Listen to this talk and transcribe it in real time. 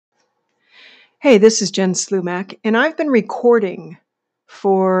Hey, this is Jen Slumack, and I've been recording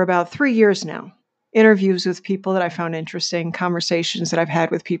for about 3 years now. Interviews with people that I found interesting, conversations that I've had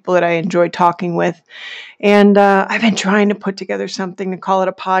with people that I enjoyed talking with. And I've been trying to put together something to call it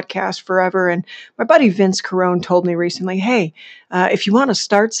a podcast forever. And my buddy Vince Carone told me recently, hey, if you want to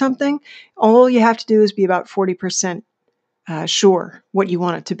start something, all you have to do is be about 40% sure what you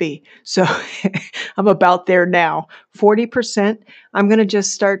want it to be. So I'm about there now. 40%. I'm going to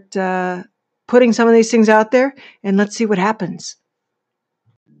just start putting some of these things out there and let's see what happens.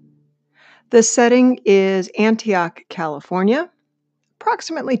 The setting is Antioch, California,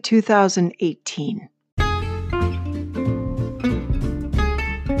 approximately 2018.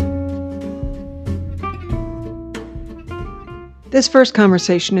 This first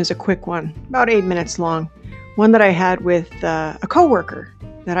conversation is a quick one, about 8 minutes long. One that I had with a coworker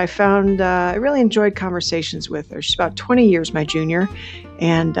that I found I really enjoyed conversations with her. She's about 20 years my junior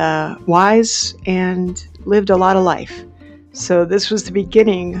and wise and lived a lot of life. So this was the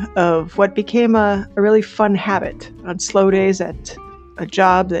beginning of what became a really fun habit on slow days at a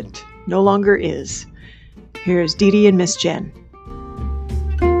job that no longer is. Here's Dee Dee and Miss Jen.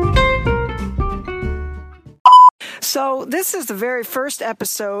 So this is the very first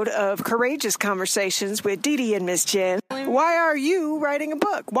episode of Courageous Conversations with Dee Dee and Miss Jen. Why are you writing a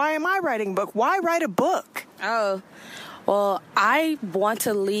book? Why am I writing a book? Why write a book? Oh, well, I want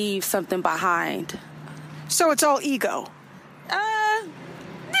to leave something behind. So it's all ego.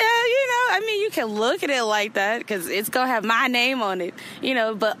 Yeah, you can look at it like that because it's going to have my name on it,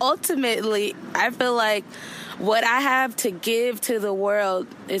 but ultimately I feel like what I have to give to the world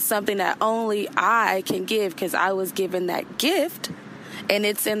is something that only I can give because I was given that gift, and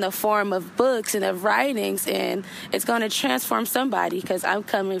it's in the form of books and of writings, and it's going to transform somebody because I'm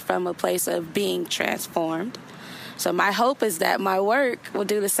coming from a place of being transformed. So my hope is that my work will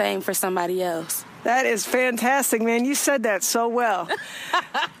do the same for somebody else. That is fantastic, man. You said that so well.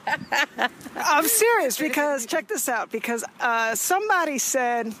 I'm serious because, check this out, because somebody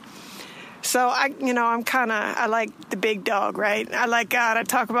said, so I like the big dog, right? I like God. I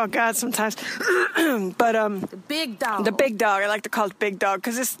talk about God sometimes. But the big dog. The big dog. I like to call it big dog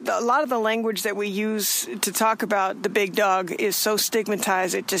because a lot of the language that we use to talk about the big dog is so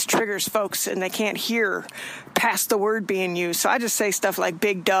stigmatized it just triggers folks and they can't hear past the word being used. So I just say stuff like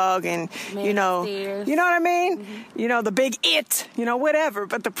big dog and you know what I mean? Mm-hmm. The big it, whatever.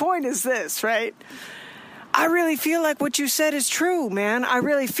 But the point is this, right? I really feel like what you said is true, man. I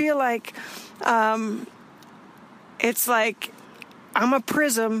really feel like it's like I'm a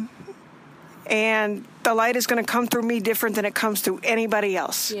prism and the light is going to come through me different than it comes through anybody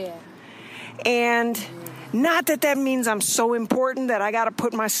else. Yeah. And not that means I'm so important that I got to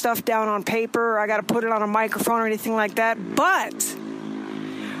put my stuff down on paper or I got to put it on a microphone or anything like that. But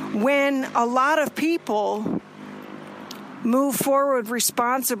when a lot of people move forward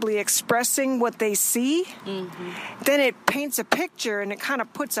responsibly expressing what they see, then it paints a picture and it kind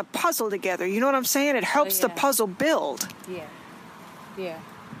of puts a puzzle together. You know what I'm saying? It helps the puzzle build. Yeah.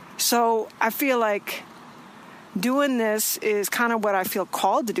 So I feel like doing this is kind of what I feel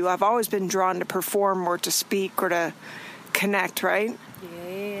called to do. I've always been drawn to perform or to speak or to connect, right?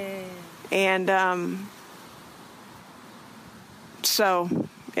 Yeah. And so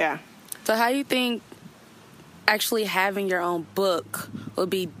how do you think actually having your own book will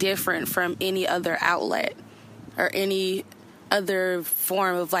be different from any other outlet or any other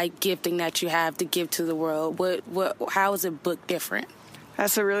form of gifting that you have to give to the world? How is a book different?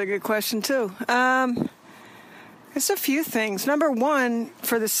 That's a really good question too. It's a few things. Number one,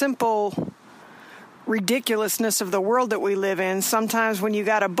 for the simple ridiculousness of the world that we live in, sometimes when you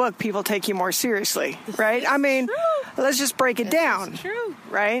got a book, people take you more seriously, right? I mean, let's just break it down. True.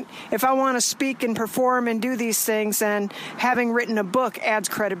 Right? If I want to speak and perform and do these things, then having written a book adds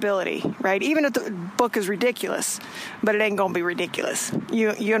credibility, right? Even if the book is ridiculous, but it ain't going to be ridiculous. You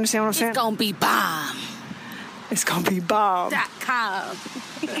understand what I'm saying? It's going to be bomb. It's going to be bomb. .com.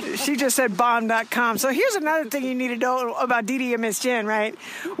 She just said bomb.com. So here's another thing you need to know about Dee Dee and Miss Jen, right?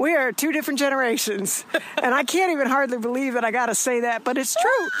 We are two different generations. And I can't even hardly believe that I got to say that, but it's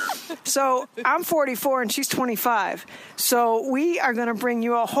true. So I'm 44 and she's 25. So we are going to bring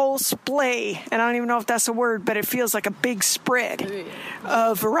you a whole splay. And I don't even know if that's a word, but it feels like a big spread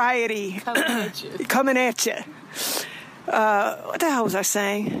of variety coming at you. What the hell was I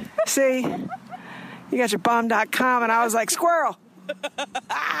saying? See? You got your bomb.com, and I was like, squirrel.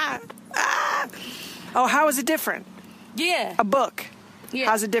 Oh, how is it different? Yeah. A book. Yeah.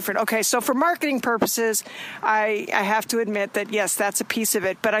 How's it different? Okay, so for marketing purposes, I have to admit that, yes, that's a piece of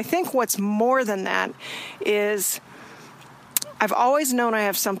it. But I think what's more than that is I've always known I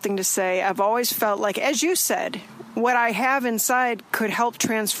have something to say. I've always felt like, as you said, what I have inside could help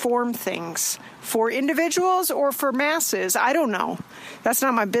transform things for individuals or for masses. I don't know. That's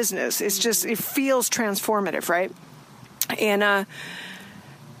not my business. It's just, it feels transformative, right? And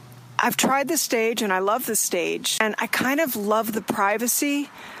I've tried the stage, and I love the stage. And I kind of love the privacy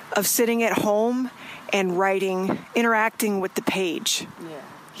of sitting at home and writing, interacting with the page. Yeah.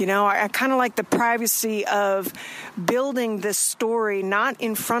 You know, I kind of like the privacy of building this story, not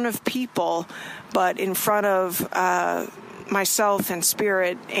in front of people, but in front of myself and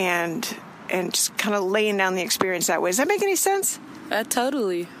spirit, and just kind of laying down the experience that way. Does that make any sense?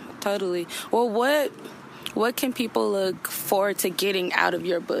 Totally. Well, what can people look forward to getting out of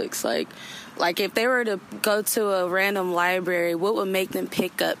your books? Like if they were to go to a random library, what would make them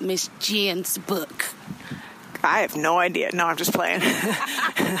pick up Miss Jen's book? I have no idea. No, I'm just playing.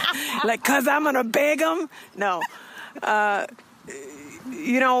 Like, 'cause I'm going to beg them? No.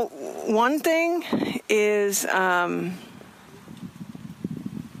 You know, one thing is, one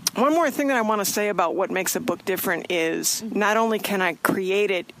more thing that I want to say about what makes a book different is not only can I create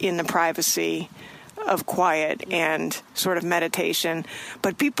it in the privacy of quiet and sort of meditation,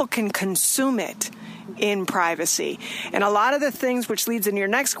 but people can consume it in privacy. And a lot of the things, which leads into your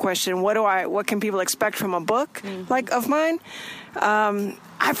next question, what can people expect from a book like of mine?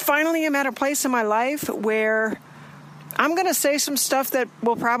 I finally am at a place in my life where I'm going to say some stuff that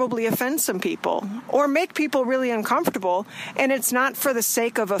will probably offend some people or make people really uncomfortable. And it's not for the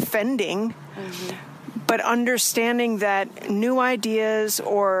sake of offending, but understanding that new ideas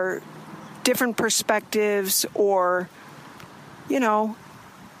or different perspectives, or, you know,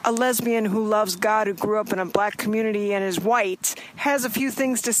 a lesbian who loves God, who grew up in a black community and is white, has a few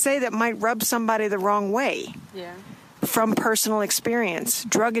things to say that might rub somebody the wrong way. Yeah. From personal experience,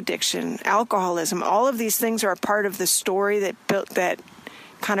 drug addiction, alcoholism, all of these things are a part of the story that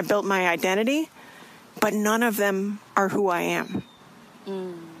kind of built my identity, but none of them are who I am.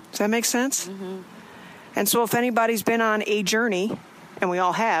 Does that make sense? Mm-hmm. And so if anybody's been on a journey, and we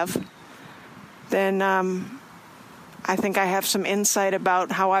all have, then I think I have some insight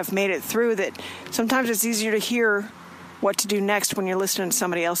about how I've made it through, that sometimes it's easier to hear what to do next when you're listening to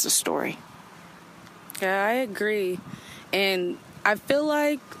somebody else's story. Yeah, I agree. And I feel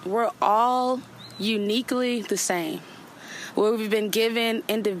like we're all uniquely the same. We've been given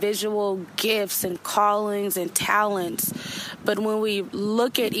individual gifts and callings and talents. But when we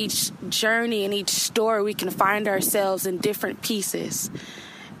look at each journey and each story, we can find ourselves in different pieces.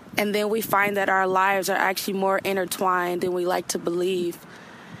 And then we find that our lives are actually more intertwined than we like to believe.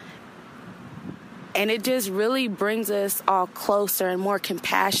 And it just really brings us all closer and more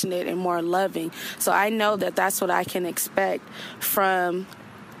compassionate and more loving. So I know that that's what I can expect from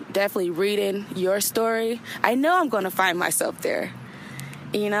definitely reading your story. I know I'm going to find myself there,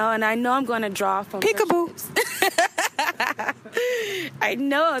 you know, and I know I'm going to draw from peekaboo. I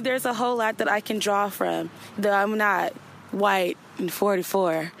know there's a whole lot that I can draw from, though I'm not white and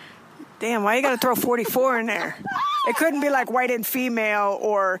 44. Damn, why you got to throw 44 in there? It couldn't be like white and female,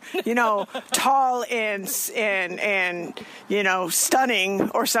 or, you know, tall and you know, stunning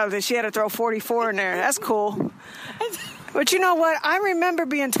or something. She had to throw 44 in there. That's cool. But you know what? I remember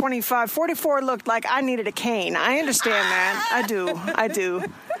being 25. 44 looked like I needed a cane. I understand that. I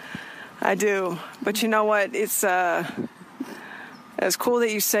do. But you know what? It's cool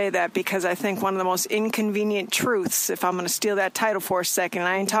that you say that, because I think one of the most inconvenient truths, if I'm going to steal that title for a second, and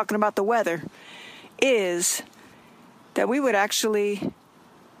I ain't talking about the weather, is that we would actually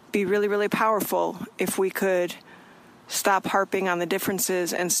be really, really powerful if we could stop harping on the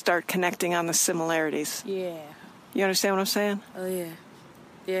differences and start connecting on the similarities. Yeah. You understand what I'm saying? Oh, yeah.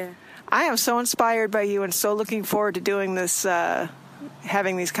 Yeah. I am so inspired by you and so looking forward to doing this,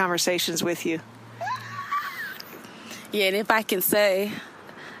 having these conversations with you. Yeah, and if I can say,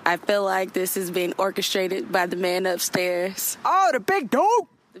 I feel like this is being orchestrated by the man upstairs. Oh, the big dog!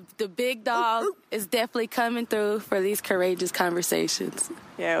 The big dog is definitely coming through for these courageous conversations.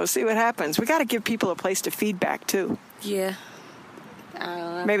 Yeah, we'll see what happens. We got to give people a place to feedback, too. Yeah.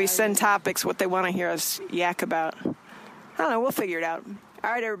 Maybe send topics, what they want to hear us yak about. I don't know, we'll figure it out.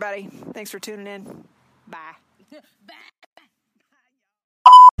 All right, everybody. Thanks for tuning in. Bye.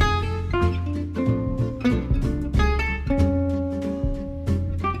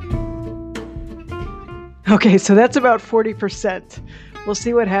 Okay, so that's about 40%. We'll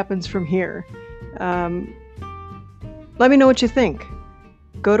see what happens from here. Let me know what you think.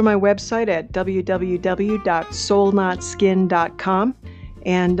 Go to my website at www.soulnotskin.com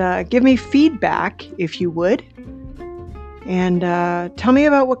and give me feedback, if you would. And tell me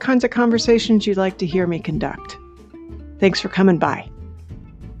about what kinds of conversations you'd like to hear me conduct. Thanks for coming by.